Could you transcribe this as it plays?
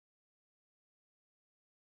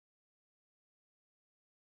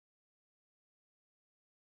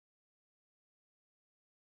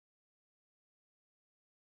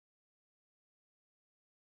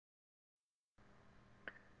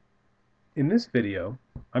In this video,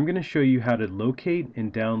 I'm going to show you how to locate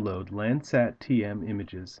and download Landsat TM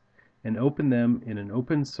images and open them in an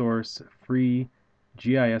open source free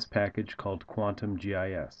GIS package called Quantum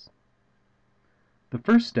GIS. The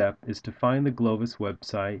first step is to find the GLOVIS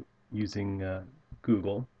website using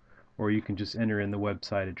Google, or you can just enter in the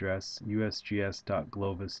website address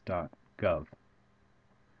usgs.glovis.gov.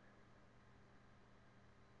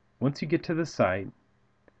 Once you get to the site,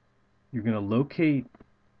 you're going to locate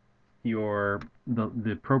the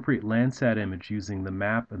appropriate Landsat image using the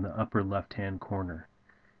map in the upper left hand corner,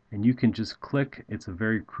 and you can just click. It's a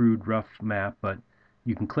very crude, rough map, but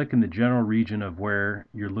you can click in the general region of where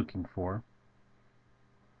you're looking for,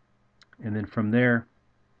 and then from there,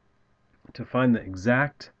 to find the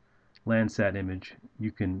exact Landsat image,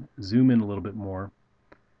 you can zoom in a little bit more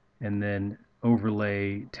and then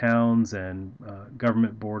overlay towns and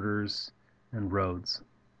government borders and roads.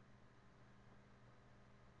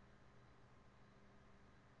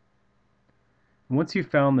 Once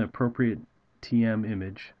you've found the appropriate TM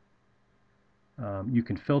image, you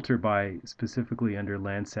can filter by specifically under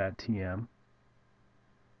Landsat TM.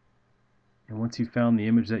 And once you've found the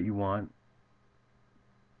image that you want,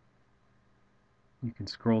 you can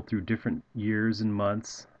scroll through different years and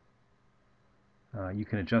months. You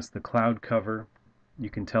can adjust the cloud cover. You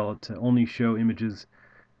can tell it to only show images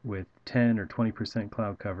with 10 or 20%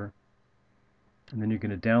 cloud cover. And then you're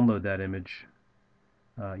going to download that image.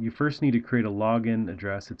 You first need to create a login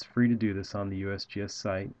address. It's free to do this on the USGS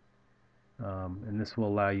site, and this will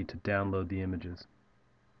allow you to download the images.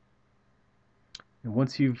 And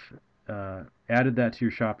once you've added that to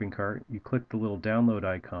your shopping cart, you click the little download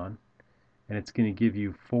icon, and it's going to give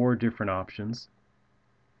you 4 different options.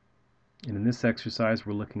 And in this exercise,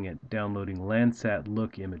 we're looking at downloading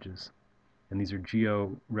LandsatLook images, and these are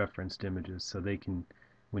geo-referenced images, so they can,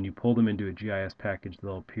 when you pull them into a GIS package,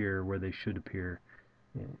 they'll appear where they should appear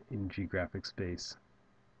in geographic space.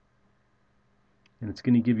 And it's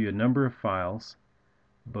going to give you a number of files,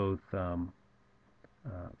 both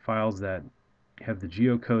files that have the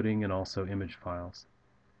geocoding and also image files.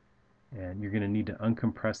 And you're going to need to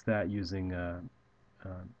uncompress that using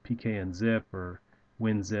PKNzip or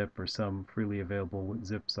WinZip or some freely available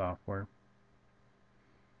zip software,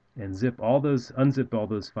 and unzip all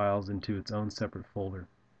those files into its own separate folder.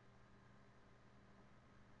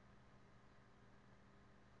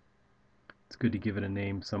 It's good to give it a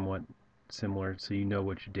name somewhat similar so you know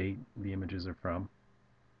which date the images are from.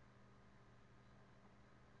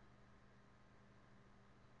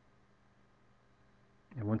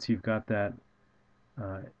 And once you've got that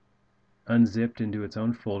unzipped into its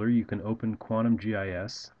own folder, you can open Quantum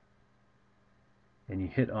GIS and you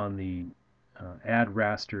hit on the Add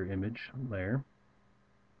Raster Image layer.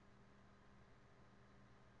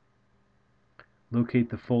 Locate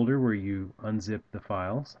the folder where you unzip the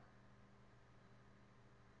files.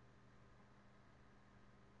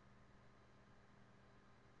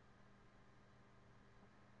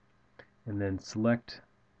 And then select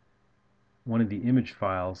one of the image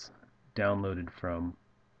files downloaded from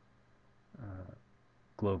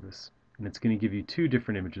GLOVIS. And it's going to give you 2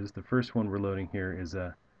 different images. The first one we're loading here is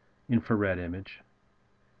a infrared image,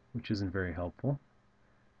 which isn't very helpful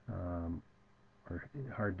or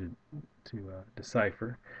hard to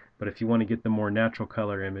decipher. But if you want to get the more natural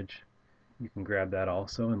color image, you can grab that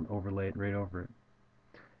also and overlay it right over it.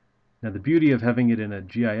 Now the beauty of having it in a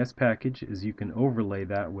GIS package is you can overlay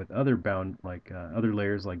that with other other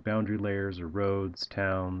layers like boundary layers or roads,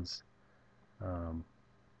 towns,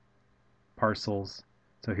 parcels.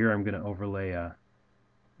 So here I'm going to overlay a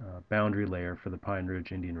boundary layer for the Pine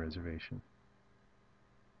Ridge Indian Reservation.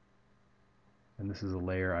 And this is a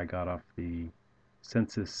layer I got off the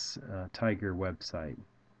Census Tiger website,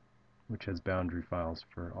 which has boundary files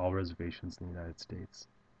for all reservations in the United States.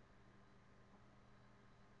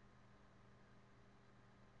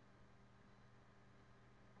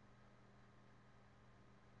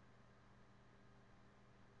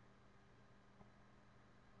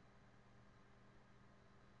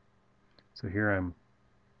 So here I'm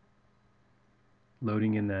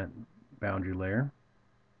loading in that boundary layer,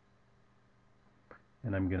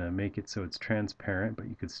 and I'm going to make it so it's transparent, but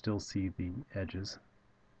you could still see the edges.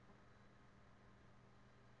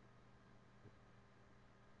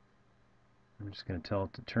 I'm just going to tell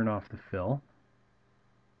it to turn off the fill.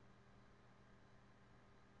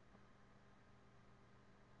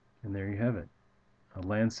 And there you have it, a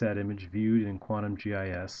Landsat image viewed in Quantum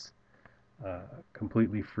GIS,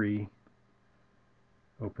 completely free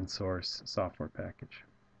open source software package.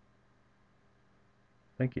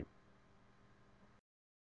 Thank you.